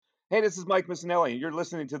Hey, this is Mike Missanelli, and you're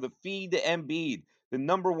listening to the Feed to Embiid, the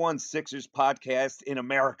number one Sixers podcast in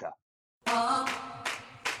America.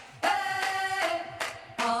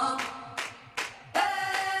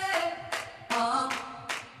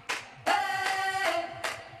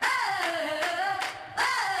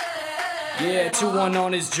 Yeah, 2-1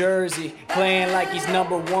 on his jersey, playing like he's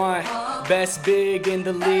number one. Best big in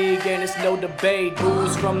the league, and it's no debate.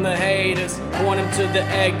 Booze from the haters, want him to the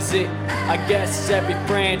exit. I guess every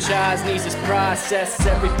franchise needs its process.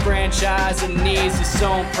 Every franchise it needs its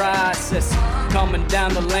own process. Coming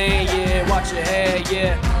down the lane, yeah, watch your head,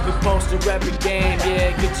 yeah. We poster every game,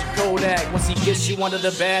 yeah, get your Kodak. Once he gets you under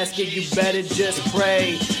the basket, you better just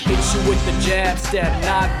pray. Hit you with the jab step,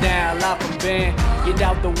 knock down, lock from Ben. Get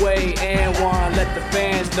out the way, and one, let the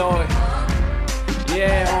fans know it.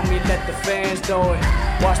 Yeah, homie, let the fans know it.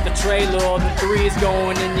 Watch the trailer, the three's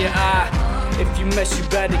going in your eye. If you mess, you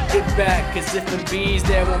better get back. Cause if Embiid's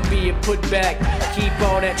there won't be a putback. Keep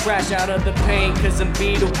all that trash out of the paint. Cause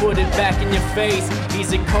Embiid will put it back in your face.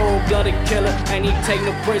 He's a cold-blooded killer and he take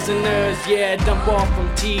no prisoners. Yeah, dump off from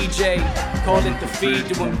TJ. Call it the Feed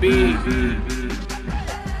to Embiid.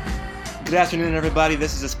 Good afternoon, everybody.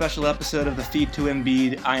 This is a special episode of the Feed to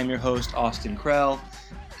Embiid. I am your host, Austin Krell.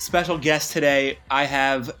 Special guest today, I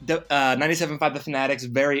have 97.5 The Fanatic's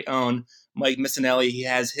very own Mike Missanelli. He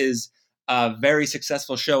has his very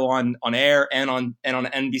successful show on air and on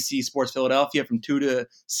NBC Sports Philadelphia from 2 to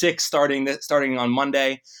 6 starting on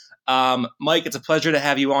Monday. Mike, it's a pleasure to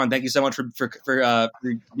have you on. Thank you so much for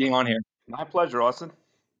being on here. My pleasure, Austin.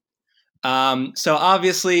 So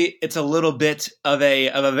obviously, it's a little bit of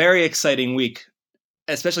a very exciting week,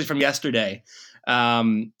 especially from yesterday.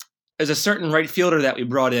 There's a certain right fielder that we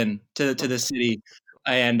brought in to the city,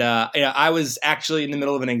 and I was actually in the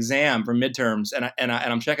middle of an exam for midterms, and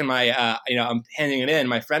I'm checking my I'm handing it in.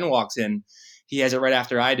 My friend walks in, he has it right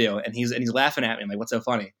after I do, and he's laughing at me. I'm like, "What's so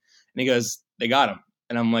funny?" And he goes, "They got him,"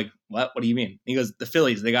 and I'm like, "What? What do you mean?" And he goes, "The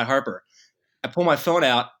Phillies, they got Harper." I pull my phone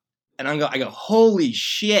out. And I go, holy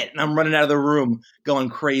shit. And I'm running out of the room going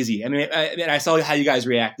crazy. I mean, I saw how you guys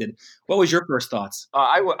reacted. What was your first thoughts?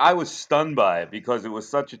 I was stunned by it because it was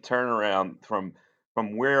such a turnaround from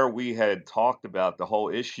where we had talked about the whole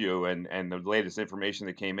issue and the latest information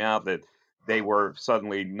that came out that they were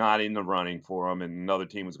suddenly not in the running for him and another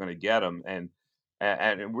team was going to get him. And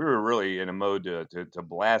we were really in a mode to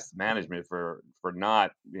blast management for not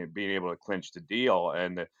being able to clinch the deal.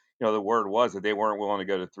 And the word was that they weren't willing to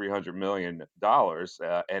go to $300 million,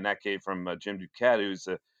 and that came from Jim Duquette, who's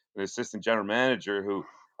an assistant general manager who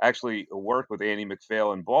actually worked with Andy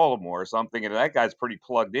McPhail in Baltimore. So I'm thinking that guy's pretty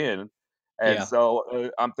plugged in. And Yeah.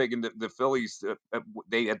 so I'm thinking that the Phillies,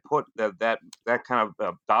 they had put that kind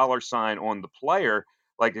of dollar sign on the player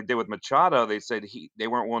like they did with Machado. They said they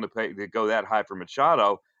weren't willing to go that high for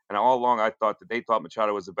Machado. And all along, I thought that they thought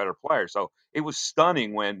Machado was a better player. So it was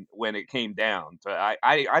stunning when it came down. So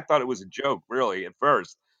I thought it was a joke, really, at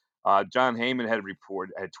first. John Heyman had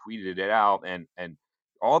tweeted it out, and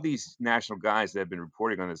all these national guys that have been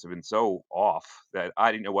reporting on this have been so off that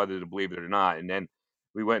I didn't know whether to believe it or not. And then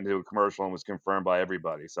we went into a commercial and was confirmed by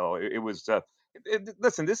everybody. So it was.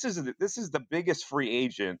 Listen, this is the biggest free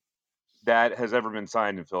agent that has ever been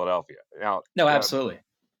signed in Philadelphia. Now, No, absolutely.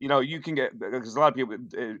 you can get because a lot of people.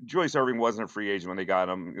 Julius Erving wasn't a free agent when they got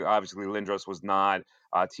him. Obviously, Lindros was not.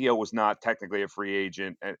 Tio was not technically a free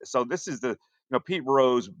agent. And so this is the Pete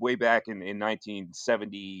Rose way back in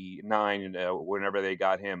 1979, and whenever they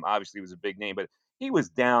got him, obviously he was a big name, but he was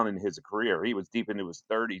down in his career. He was deep into his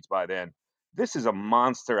 30s by then. This is a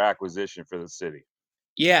monster acquisition for the city.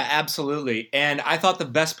 Yeah, absolutely. And I thought the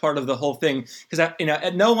best part of the whole thing, because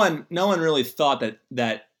no one really thought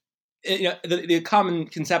that the common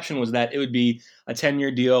conception was that it would be a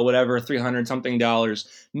 10-year deal, whatever, $300 something.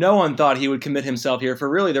 No one thought he would commit himself here for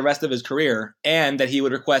really the rest of his career, and that he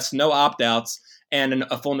would request no opt-outs and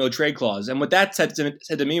a full no trade clause. And what that said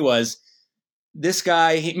to me was, this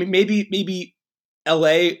guy, maybe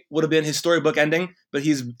LA would have been his storybook ending, but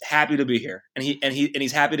he's happy to be here, and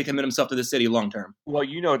he's happy to commit himself to the city long term. Well,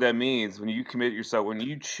 you know what that means when you commit yourself, when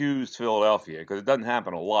you choose Philadelphia, because it doesn't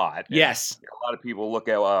happen a lot. And Yes. a lot of people look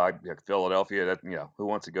at Philadelphia, that who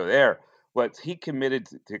wants to go there? But he committed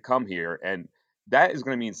to come here, and that is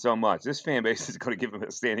going to mean so much. This fan base is going to give him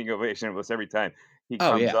a standing ovation almost every time he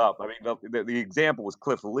Oh comes yeah. up. I mean, the example was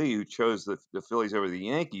Cliff Lee, who chose the Phillies over the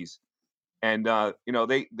Yankees. And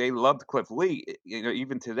they loved Cliff Lee.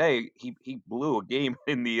 Even today he blew a game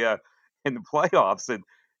in the playoffs, and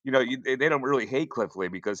they don't really hate Cliff Lee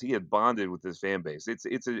because he had bonded with his fan base.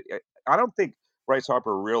 I don't think Bryce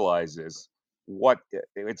Harper realizes what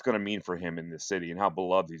it's going to mean for him in this city and how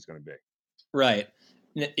beloved he's going to be. Right.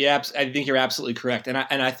 Yeah, I think you're absolutely correct, and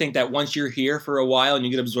I think that once you're here for a while and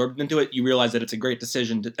you get absorbed into it, you realize that it's a great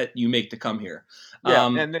decision that you make to come here. Yeah,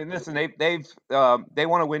 Um, and then listen, they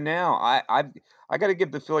want to win now. I got to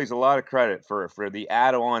give the Phillies a lot of credit for the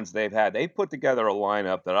add-ons they've had. They put together a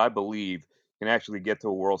lineup that I believe can actually get to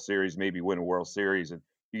a World Series, maybe win a World Series. And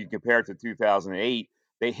you can compare it to 2008.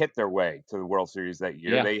 They hit their way to the World Series that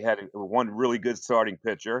year. yeah, They had one really good starting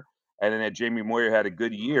pitcher, and then Jamie Moyer had a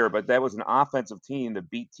good year. But that was an offensive team that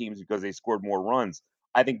beat teams because they scored more runs.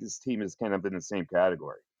 I think this team is kind of in the same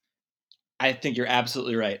category. I think you're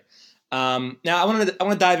absolutely right. Now I want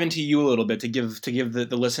to dive into you a little bit to give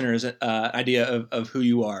the listeners an idea of who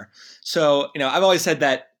you are. So I've always said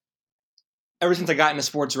that ever since I got into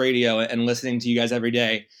sports radio and listening to you guys every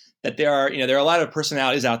day, that there are a lot of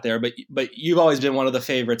personalities out there, but you've always been one of the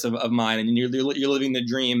favorites of mine, and you're living the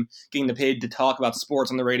dream, getting paid to talk about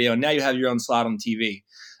sports on the radio, and now you have your own slot on TV.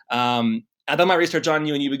 I done my research on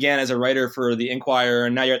you, and you began as a writer for the Inquirer,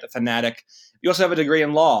 and now you're at the Fanatic. You also have a degree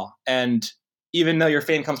in law, and even though your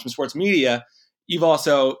fame comes from sports media, you've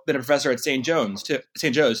also been a professor at St. Joe's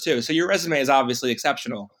too. So your resume is obviously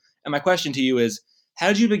exceptional. And my question to you is, how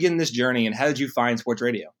did you begin this journey, and how did you find sports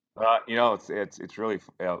radio? It's really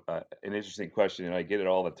an interesting question, and I get it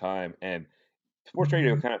all the time. And sports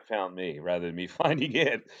radio kind of found me rather than me finding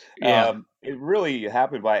it. Yeah. It really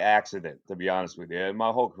happened by accident, to be honest with you. And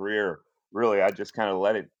my whole career, really, I just kind of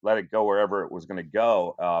let it go wherever it was going to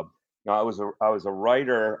go. I was a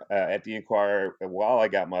writer at the Inquirer while I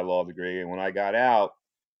got my law degree, and when I got out,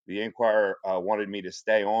 the Inquirer wanted me to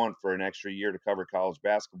stay on for an extra year to cover college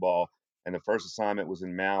basketball. And the first assignment was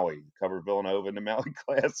in Maui, to cover Villanova in the Maui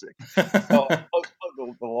Classic. So I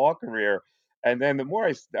postponed the law career, and then the more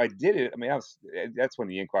I did it, I mean, that's when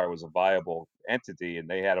the Inquirer was a viable entity and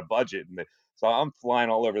they had a budget. So I'm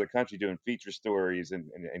flying all over the country doing feature stories and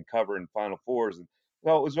covering Final Fours. And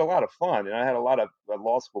well, it was a lot of fun. And I had a lot of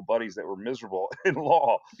law school buddies that were miserable in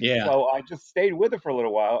law. Yeah. So I just stayed with it for a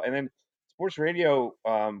little while. And then sports radio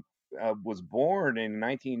was born in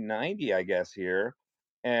 1990, I guess, here.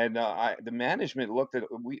 And the management looked at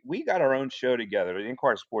we got our own show together. The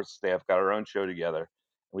Inquirer sports staff got our own show together.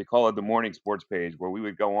 We call it the morning sports page, where we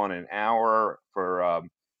would go on an hour for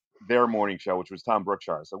their morning show, which was Tom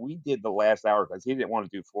Brookshire. So we did the last hour because he didn't want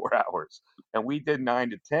to do 4 hours, and we did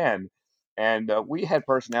 9 to 10. And we had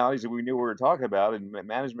personalities that we knew we were talking about, and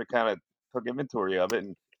management kind of took inventory of it,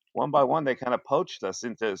 and one by one they kind of poached us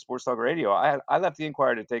into sports talk radio. I left the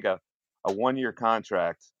Inquirer to take a 1 year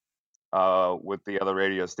contract with the other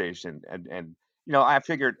radio station, and I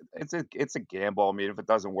figured it's a gamble. I mean, if it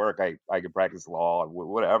doesn't work, I could practice law,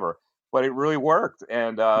 whatever. But it really worked,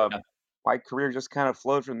 and Yeah. my career just kind of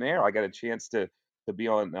flowed from there. I got a chance to be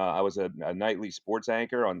on. I was a nightly sports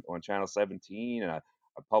anchor on Channel 17, and I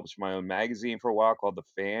published my own magazine for a while called the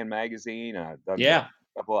Fan Magazine. And I've done Yeah.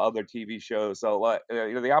 a couple of other TV shows. So like,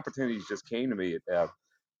 the opportunities just came to me,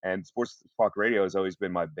 and sports talk radio has always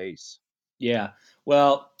been my base. Yeah.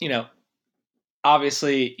 Well,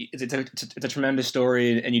 obviously it's a tremendous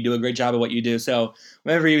story, and you do a great job of what you do. So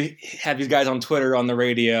whenever you have these guys on Twitter, on the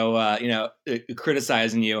radio,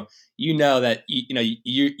 criticizing you, that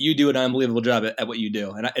you do an unbelievable job at what you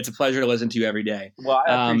do, and it's a pleasure to listen to you every day. Well,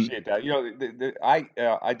 I Um, appreciate that.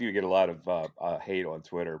 I do get a lot of hate on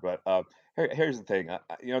Twitter, but here's the thing.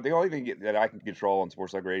 The only thing that I can control on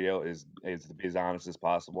Sports Talk Radio is to be as honest as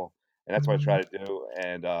possible, and that's what I try to do.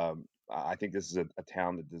 And I think this is a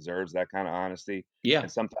town that deserves that kind of honesty. yeah.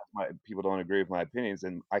 And sometimes people don't agree with my opinions,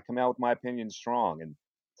 and I come out with my opinions strong. And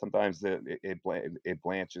sometimes it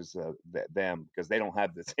blanches them because they don't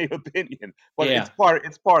have the same opinion. But Yeah.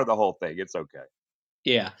 it's part of the whole thing. It's okay.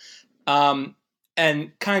 Yeah. Um,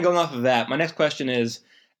 and kind of going off of that, my next question is: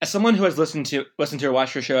 as someone who has listened to or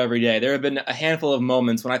watched your show every day, there have been a handful of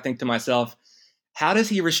moments when I think to myself, how does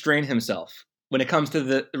he restrain himself when it comes to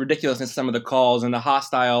the ridiculousness of some of the calls and the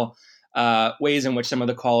hostile ways in which some of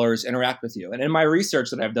the callers interact with you? And in my research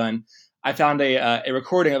that I've done, I found a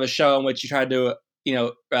recording of a show in which you tried to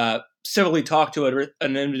civilly talk to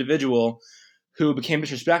an individual who became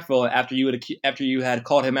disrespectful after you had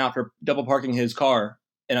called him out for double parking his car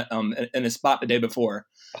in a spot the day before.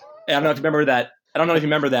 And I don't know if you remember that. I don't know if you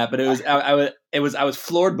remember that, but I was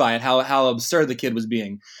floored by it, how absurd the kid was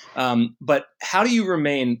being. But how do you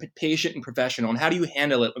remain patient and professional, and how do you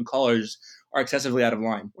handle it when callers are excessively out of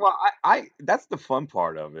line? Well, I that's the fun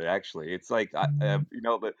part of it, actually. It's like, the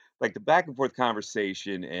back and forth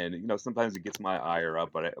conversation, and sometimes it gets my ire up,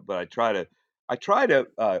 but I try to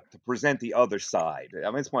present the other side. I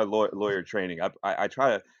mean, it's my lawyer training. I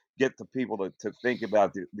try to get the people to think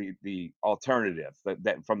about the alternative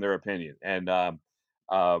that from their opinion, and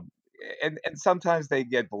and sometimes they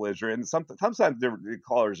get belligerent, and sometimes the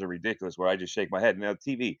callers are ridiculous. Where I just shake my head. Now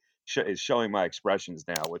TV is showing my expressions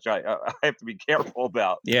now, which I have to be careful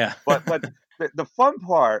about. Yeah. But the fun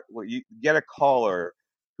part, well, you get a caller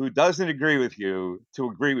who doesn't agree with you to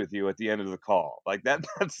agree with you at the end of the call. Like that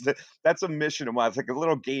that's a mission of mine. It's like a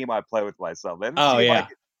little game I play with myself. And Oh see if I yeah.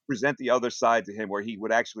 can present the other side to him where he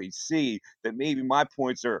would actually see that maybe my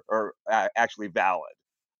points are actually valid.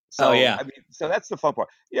 Oh So yeah. I mean, so that's the fun part.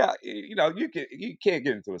 Yeah, you can't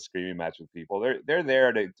get into a screaming match with people. They're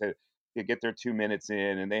there to get their 2 minutes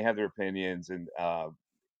in, and they have their opinions, and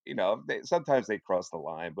sometimes they cross the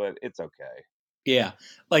line, but it's okay. Yeah,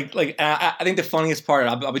 like I think the funniest part,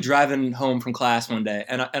 I'll be driving home from class one day,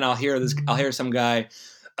 and I'll hear some guy,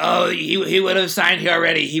 oh, he would have signed here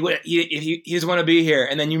already. He just want to be here,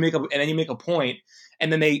 and then you make a point,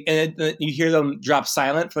 and then you hear them drop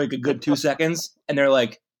silent for like a good 2 seconds, and they're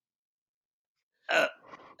like,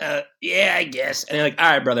 uh, yeah, I guess, and they're like, all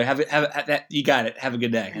right, brother, have that, you got it, have a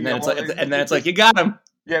good day, and Yeah, well, then it's like you got him.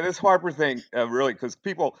 yeah, this Harper thing, really, because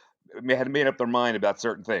people had made up their mind about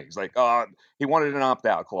certain things, like, he wanted an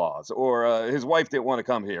opt-out clause, or his wife didn't want to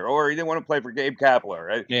come here, or he didn't want to play for Gabe Kapler,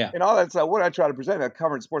 right? Yeah, And all that stuff. What I try to present, I've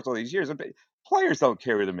covered sports all these years. Players don't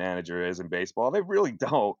care who the manager is in baseball. They really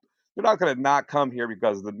don't. They're not going to not come here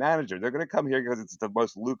because of the manager. They're going to come here because it's the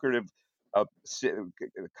most lucrative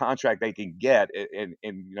contract they can get in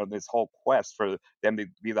this whole quest for them to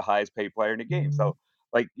be the highest paid player in the game. So,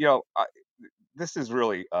 like, this is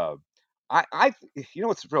really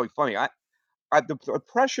what's really funny, the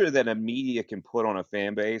pressure that a media can put on a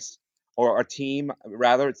fan base, or a team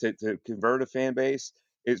rather, to convert a fan base,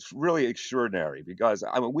 is really extraordinary, because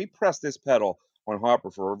I mean we pressed this pedal on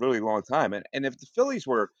Harper for a really long time, and if the Phillies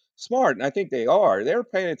were smart, and I think they are, they're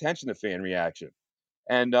paying attention to fan reaction,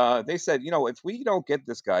 and they said, if we don't get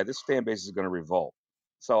this guy, this fan base is going to revolt.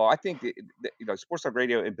 So I think Sports Talk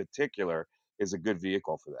Radio in particular is a good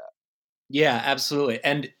vehicle for that. yeah, absolutely.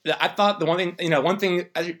 And I thought the one thing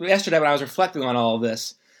yesterday when I was reflecting on all of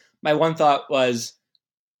this, my one thought was,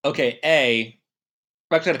 okay, I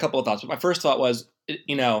actually had a couple of thoughts, but my first thought was,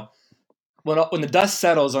 when the dust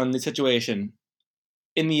settles on the situation,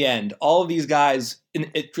 in the end, all of these guys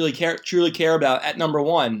truly care about at number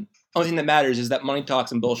one. Only thing that matters is that money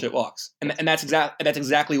talks and bullshit walks, and that's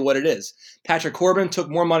exactly what it is. Patrick Corbin took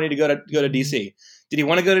more money to go to DC. Did he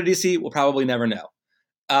want to go to DC? We'll probably never know.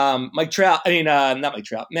 Mike Trout, not Mike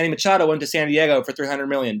Trout. Manny Machado went to San Diego for $300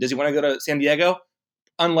 million. Does he want to go to San Diego?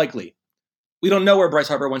 Unlikely. We don't know where Bryce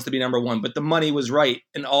Harper wants to be number one, but the money was right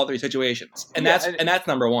in all three situations, and Yeah, that's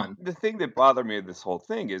number one. the thing that bothered me with this whole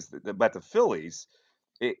thing is about the Phillies,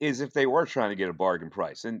 is if they were trying to get a bargain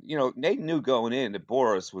price. And Nate knew going in that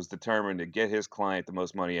Boris was determined to get his client the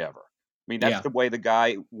most money ever. I mean, that's Yeah, the way the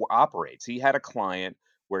guy operates. He had a client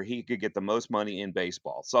where he could get the most money in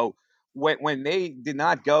baseball. So when they did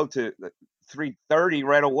not go to 330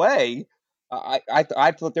 right away,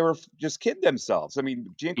 I thought they were just kidding themselves. I mean,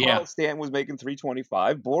 yeah, Giancarlo Stanton was making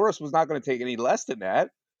 325. Boris was not going to take any less than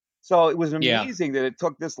that. So it was yeah, amazing that it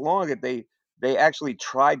took this long, that they actually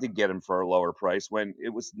tried to get him for a lower price when it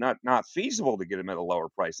was not feasible to get him at a lower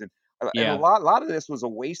price, and a yeah, lot of this was a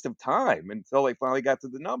waste of time until they finally got to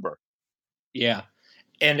the number. yeah.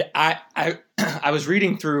 And I was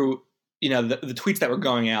reading through the tweets that were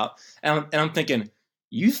going out, and I'm thinking,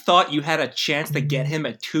 you thought you had a chance to get him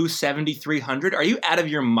at 270, 300? Are you out of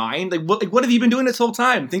your mind? What have you been doing this whole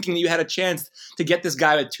time, thinking that you had a chance to get this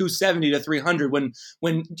guy at 270 to 300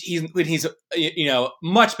 when he's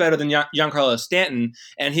much better than Giancarlo Stanton,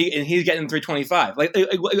 and he's getting 325?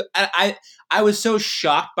 I was so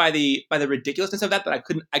shocked by the ridiculousness of that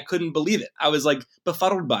I couldn't believe it. I was like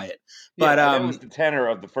befuddled by it. Yeah, But and that was the tenor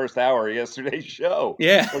of the first hour of yesterday's show.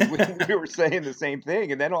 Was we, yeah. we were saying the same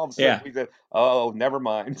thing, and then all of a sudden Yeah. we said, "Oh, never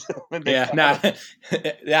mind." And they Yeah, got nah, him.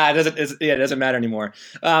 yeah, it doesn't matter anymore.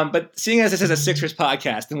 But seeing as this is a Sixers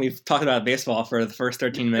podcast and we've talked about baseball for the first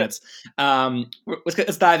 13 minutes,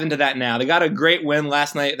 let's dive into that now. They got a great win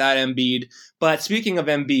last night without Embiid. But speaking of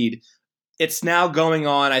Embiid, it's now going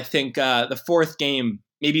on. I think the fourth game,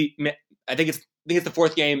 maybe. I think it's the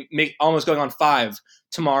fourth game, almost going on five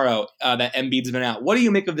tomorrow. That Embiid's been out. What do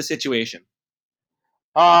you make of the situation?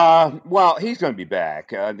 Well, he's going to be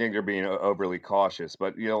back. I think they're being overly cautious,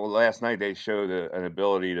 but last night they showed an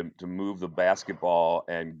ability to move the basketball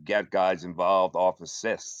and get guys involved off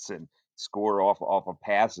assists and score off of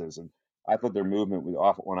passes. And I thought their movement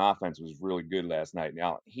on offense was really good last night.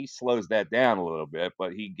 Now he slows that down a little bit,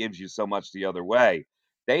 but he gives you so much the other way.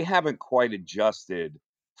 They haven't quite adjusted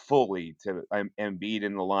fully to Embiid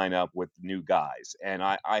in the lineup with new guys, and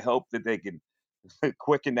I hope that they can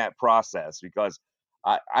quicken that process, because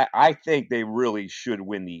I think they really should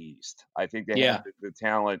win the East. I think they have Yeah, the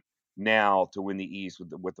talent now to win the East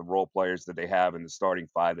with the role players that they have and the starting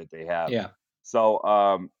five that they have. yeah, So,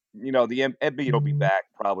 the Embiid will be back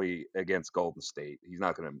probably against Golden State. He's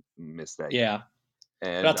not going to miss that game. yeah.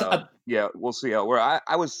 And But yeah, we'll see how. Where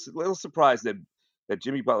I was a little surprised that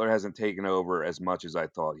Jimmy Butler hasn't taken over as much as I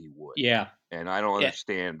thought he would, yeah, and I don't yeah,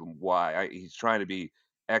 understand why. He's trying to be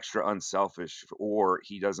extra unselfish, or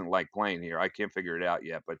he doesn't like playing here. I can't figure it out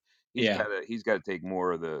yet, but yeah. he's got to take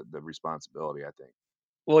more of the responsibility. I think.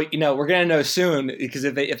 Well, we're gonna know soon because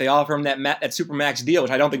if they offer him that super max deal,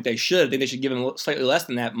 which I don't think they should, I think they should give him slightly less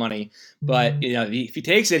than that money. But if he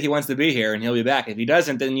takes it, he wants to be here and he'll be back. If he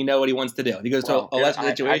doesn't, then you know what he wants to do. If he goes to Well, a lesser I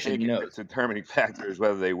situation, think he the knows. determining factor is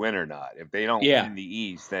whether they win or not. If they don't Yeah, win the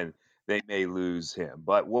East, then they may lose him.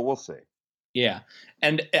 But we'll see. yeah,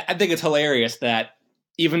 and I think it's hilarious that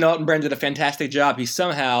even though Elton Brand did a fantastic job, he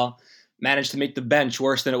somehow managed to make the bench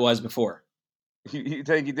worse than it was before. You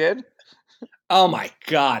think he did? Oh my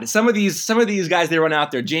God! Some of these guys they run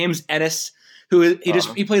out there. James Ennis, who he just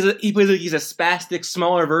Uh, he plays like he's a spastic,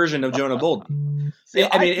 smaller version of Jonah Bolden. See,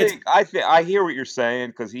 I mean, it's I hear what you're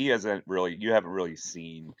saying because he hasn't really you haven't really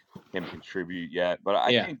seen him contribute yet. But I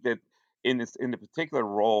yeah, think that in the particular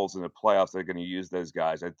roles in the playoffs, they're going to use those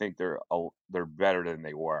guys. I think they're better than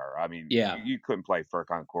they were. I mean, yeah, you couldn't play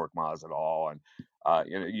Furkan Korkmaz at all, and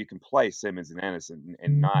you can play Simmons and Ennis and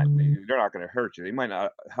not they're not going to hurt you. They might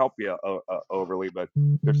not help you overly, but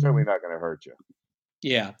they're certainly not going to hurt you.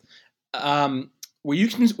 yeah. Um,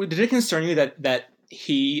 did it concern you that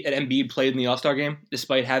he at Embiid played in the All Star game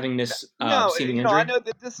despite having this No, seeming I injury? know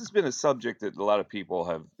that this has been a subject that a lot of people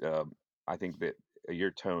have. I think that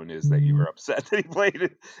your tone is that you were upset that he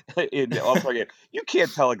played in the All Star game. You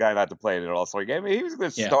can't tell a guy not to play in an All Star game. I mean, he was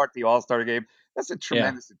going to Yeah, start the All Star game. That's a yeah,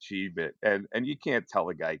 tremendous achievement, and you can't tell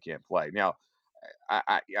a guy he can't play. Now,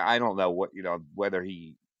 I don't know what whether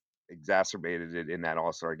he exacerbated it in that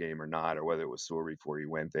All Star game or not, or whether it was sore before he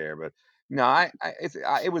went there. But no,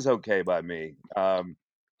 it was okay by me.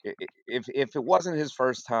 If it wasn't his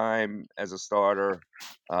first time as a starter,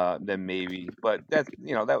 then maybe. But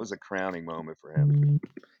that was a crowning moment for him.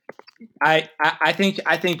 I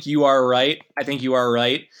think you are right. I think you are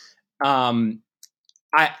right. Um,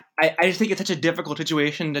 I just think it's such a difficult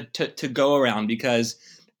situation to go around because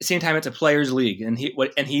at the same time it's a players' league and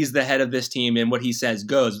he's the head of this team and what he says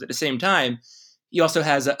goes. But at the same time, he also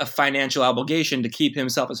has a financial obligation to keep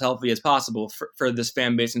himself as healthy as possible for this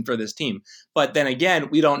fan base and for this team. But then again,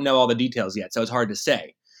 we don't know all the details yet, so it's hard to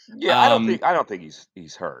say. Yeah, Um, I don't think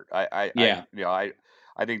he's hurt. yeah,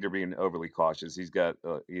 I think they're being overly cautious. He's a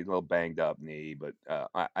little banged up knee, but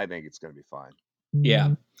I think it's going to be fine.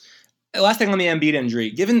 yeah. Last thing on the Embiid injury,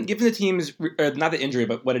 given the team's not the injury,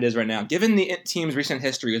 but what it is right now, given the team's recent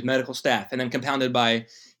history with medical staff, and then compounded by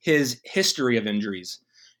his history of injuries,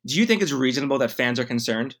 do you think it's reasonable that fans are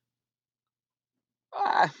concerned?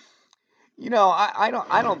 Uh,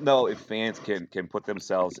 I don't know if fans can put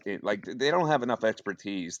themselves in like they don't have enough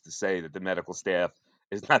expertise to say that the medical staff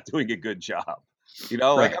is not doing a good job.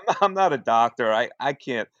 Like Right. I'm not a doctor. I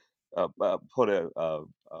can't put an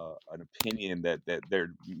opinion that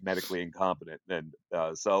they're medically incompetent. And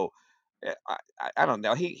I don't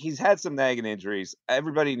know. He's had some nagging injuries.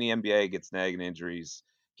 Everybody in the NBA gets nagging injuries.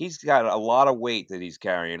 He's got a lot of weight that he's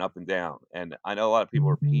carrying up and down, and I know a lot of people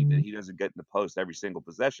are peeved that he doesn't get in the post every single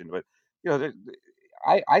possession. But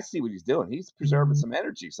I see what he's doing. He's preserving some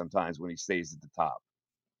energy sometimes when he stays at the top.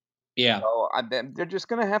 Yeah. So they're just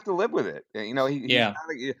gonna have to live with it. He's Yeah.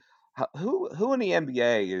 not who in the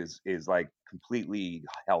NBA is like completely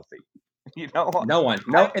healthy. No one.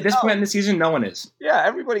 No. I At this point in know. the season, no one is. Yeah,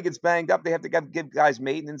 everybody gets banged up. They have to give guys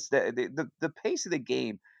maintenance. The pace of the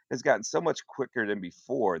game has gotten so much quicker than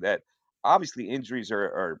before that obviously injuries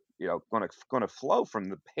are going to flow from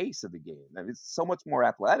the pace of the game. I mean, it's so much more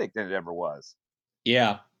athletic than it ever was.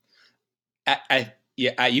 Yeah.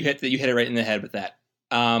 You hit it right in the head with that.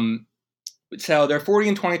 Um, so they're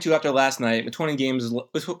 40-22 after last night with 20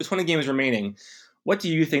 games remaining. What do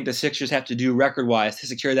you think the Sixers have to do record wise to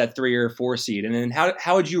secure that 3 or 4 seed? And then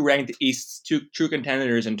how would you rank the East's two true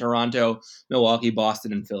contenders in Toronto, Milwaukee,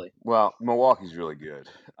 Boston, and Philly? Well, Milwaukee's really good.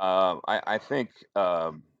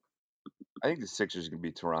 I think the Sixers are going to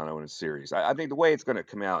beat Toronto in a series. I think the way it's going to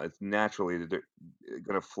come out, it's naturally that they're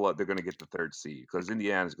going to flood. They're going to get the third seed because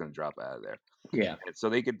Indiana's going to drop out of there. Yeah, And so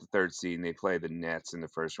they get the third seed and they play the Nets in the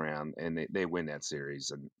first round and they win that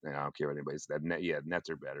series. And I don't care what anybody says. Nets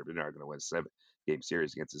are better, but they're not going to win a 7-game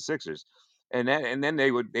series against the Sixers. And then they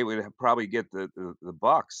would probably get the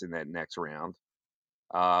Bucks in that next round.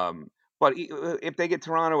 Um, but if they get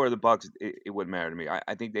Toronto or the Bucks, it wouldn't matter to me.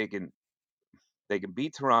 I think they can. they can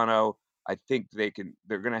beat Toronto. I think they're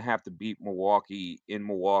going to have to beat Milwaukee in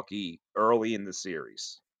Milwaukee early in the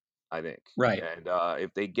series, I think. Right. And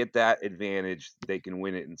if they get that advantage, they can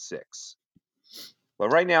win it in 6. But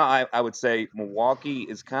right now, I would say Milwaukee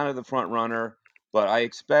is kind of the front runner, but I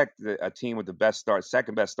expect a team with the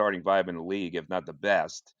second best starting vibe in the league, if not the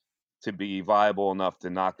best, to be viable enough to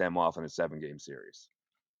knock them off in a 7-game series.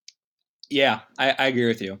 Yeah, I agree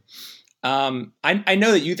with you. I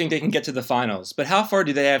know that you think they can get to the finals, but how far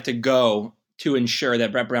do they have to go to ensure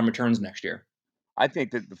that Brett Brown returns next year? I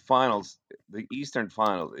think that the Eastern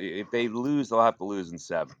Finals, if they lose, they'll have to lose in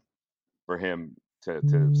 7 for him to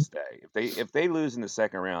stay. If they lose in the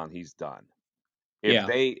second round, he's done. Yeah,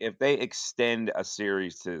 If they extend a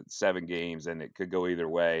series to 7 games and it could go either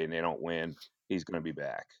way and they don't win, he's going to be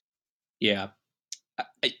back. yeah.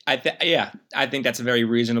 I think that's a very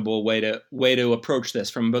reasonable way to approach this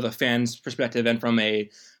from both a fan's perspective and from a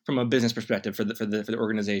business perspective for the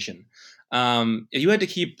organization. If you had to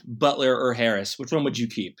keep Butler or Harris, which one would you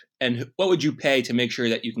keep, and what would you pay to make sure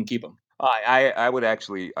that you can keep them? I would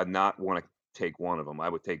actually not want to take one of them. I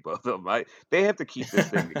would take both of them. They have to keep this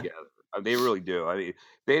thing together. They really do. I mean,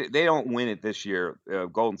 they don't win it this year.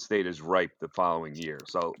 Golden State is ripe the following year.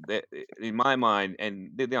 So in my mind, and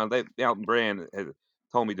Alton Brand has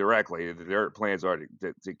told me directly that their plans are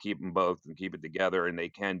to keep them both and keep it together, and they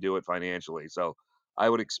can do it financially. So I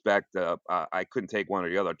would expect. I couldn't take one or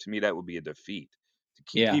the other. To me, that would be a defeat. To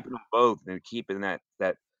keep Yeah, keeping them both and keeping that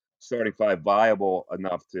starting five viable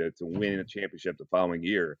enough to win a championship the following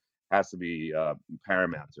year has to be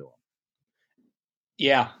paramount to them.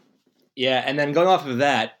 yeah, yeah. And then going off of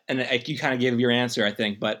that, and you kind of gave your answer, I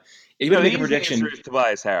think, but if you had No, to the make a easy answer prediction, is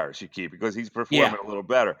Tobias Harris you keep because he's yeah, performing a little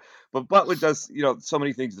better. But Butler does, so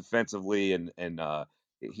many things defensively, and yep.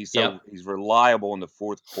 he's reliable in the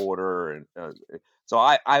fourth quarter, and so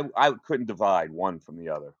I couldn't divide one from the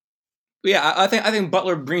other. Yeah, I think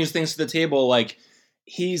Butler brings things to the table. Like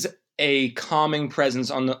he's a calming presence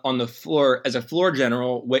on the floor as a floor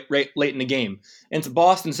general right late in the game. And to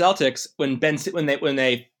Boston Celtics, when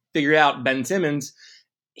they figure out Ben Simmons,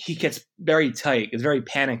 he gets very tight, is very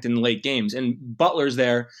panicked in the late games. And Butler's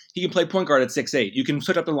there; he can play point guard at 6'8". You can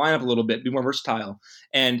switch up the lineup a little bit, be more versatile,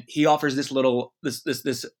 and he offers this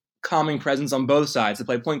calming presence on both sides to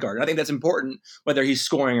play point guard. And I think that's important whether he's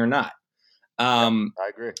scoring or not. Yeah, Um, I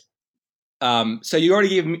agree. so you already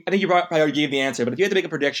gave me, I think you probably already gave the answer, but if you had to make a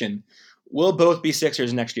prediction, we'll both be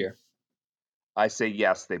Sixers next year. I say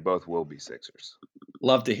yes, they both will be Sixers.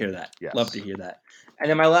 Love to hear that. Love Yes. to hear that. And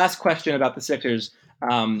then my last question about the Sixers: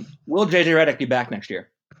 will JJ Redick be back next year?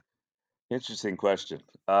 Interesting question.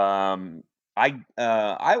 I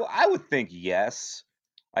would think yes.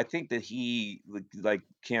 I think that he like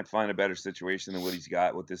can't find a better situation than what he's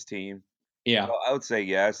got with this team. Yeah, So I would say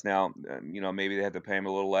yes. Now, maybe they have to pay him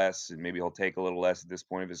a little less, and maybe he'll take a little less at this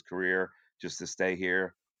point of his career just to stay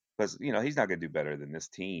here, because he's not going to do better than this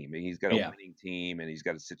team. And he's got a yeah. winning team, and he's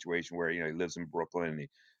got a situation where he lives in Brooklyn,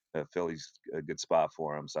 and Philly's a good spot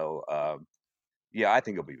for him. So yeah, I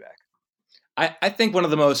think he'll be back. I think one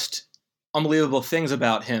of the most unbelievable things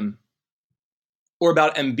about him, or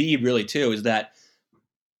about Embiid really too, is that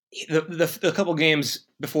the couple games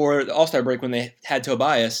before the All-Star break when they had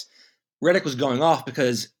Tobias, Redick was going off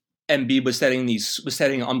because Embiid was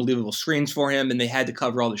setting unbelievable screens for him, and they had to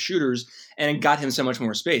cover all the shooters, and it got him so much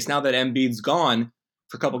more space. Now that Embiid's gone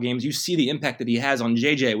for a couple games, you see the impact that he has on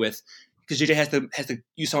JJ because JJ has to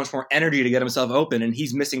use so much more energy to get himself open, and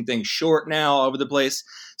he's missing things short now all over the place.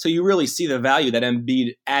 So you really see the value that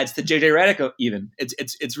Embiid adds to JJ Redick. Even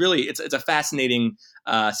it's really a fascinating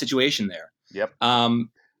situation there. Yep.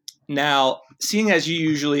 Now, seeing as you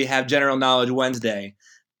usually have General Knowledge Wednesday,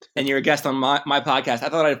 and you're a guest on my podcast, I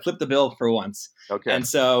thought I'd flip the bill for once. Okay. And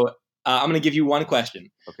so I'm going to give you one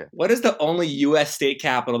question. Okay. What is the only U.S. state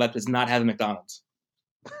capital that does not have a McDonald's?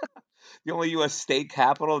 The only U.S. state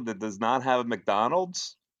capital that does not have a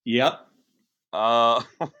McDonald's? Yep. Oh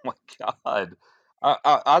my God.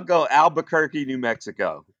 I'll go Albuquerque, New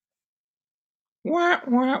Mexico. Wah,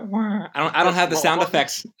 wah, wah. I don't have the sound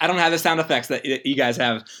effects. I don't have the sound effects that you guys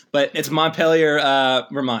have, but it's Montpelier,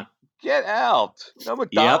 Vermont. Get out. No Yep.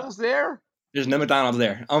 McDonald's there? There's no McDonald's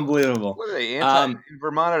there. Unbelievable. What are they, in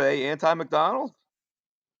Vermont, are they anti-McDonald's?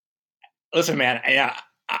 Listen, man,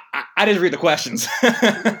 I didn't read the questions. You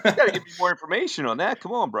got to give me more information on that.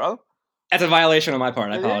 Come on, bro. That's a violation on my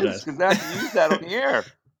part. I apologize. Because I have to use that on the air.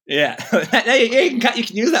 Yeah. You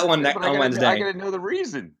can use that one on Wednesday. I got to know the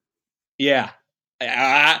reason. Yeah.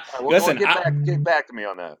 Right, Listen, get back to me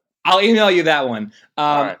on that. I'll email you that one.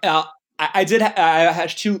 All right. I had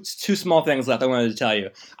two small things left I wanted to tell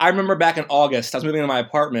you. I remember back in August, I was moving into my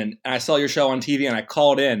apartment, and I saw your show on TV, and I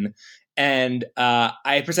called in, and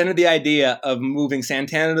I presented the idea of moving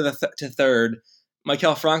Santana to third,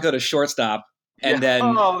 Maikel Franco to shortstop, Yeah. and then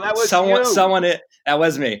Oh, that was you. that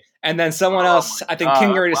was me, and then someone Oh else, my I think God.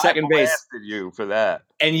 Kingery to I second base. blasted you for that.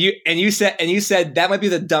 And you said that might be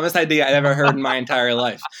the dumbest idea I've ever heard in my entire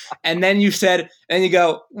life. And then you go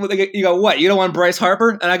what? You don't want Bryce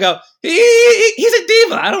Harper? And I go he's a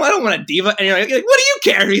diva. I don't want a diva. And you're like, what do you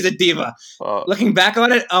care if he's a diva? Looking back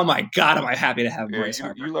on it, oh my God, am I happy to have Bryce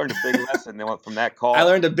Harper? You learned a big lesson from that call. I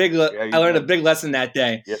learned a big lesson that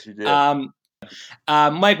day. Yes, you did.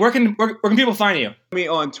 Mike, where can people find you? Me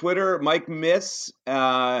on Twitter, Mike Miss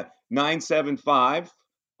 975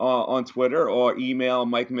 on Twitter, or email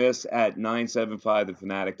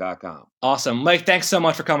mikemiss@975thefanatic.com. Awesome, Mike. Thanks so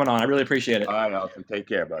much for coming on. I really appreciate it. All right, Elton. Take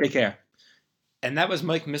care, buddy. Take care. And that was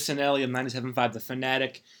Mike Missanelli of 97.5 The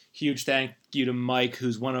Fanatic. Huge thank you to Mike,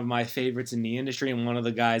 who's one of my favorites in the industry and one of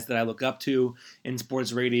the guys that I look up to in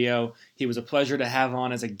sports radio. He was a pleasure to have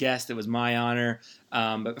on as a guest. It was my honor.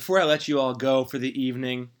 But before I let you all go for the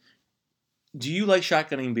evening, do you like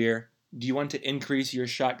shotgunning beer? Do you want to increase your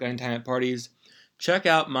shotgunning time at parties? Check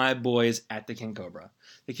out my boys at the King Cobra.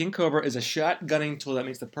 The King Cobra is a shotgunning tool that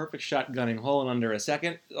makes the perfect shotgunning hole in under a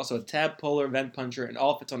second. It's also a tab puller, vent puncher, and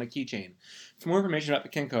all fits on a keychain. For more information about the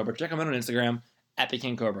King Cobra, check them out on Instagram at the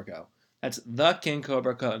King Cobra Co. That's the King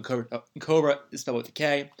Cobra Co. And Cobra is spelled with a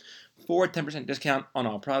K. For 10% discount on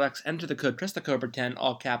all products, enter the code TrustTheCobra10,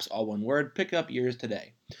 all caps, all one word. Pick up yours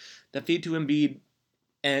today. The feed to Embiid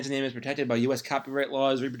and its name is protected by U.S. copyright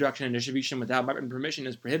laws. Reproduction and distribution without written permission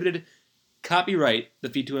is prohibited. Copyright the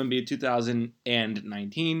Feed to Embiid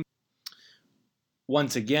 2019.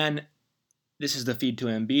 Once again, this is the Feed to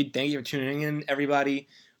Embiid. Thank you for tuning in, everybody.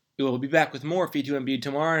 We will be back with more Feed to Embiid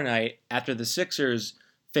tomorrow night after the Sixers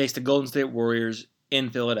face the Golden State Warriors in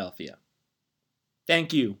Philadelphia.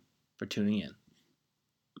 Thank you for tuning in.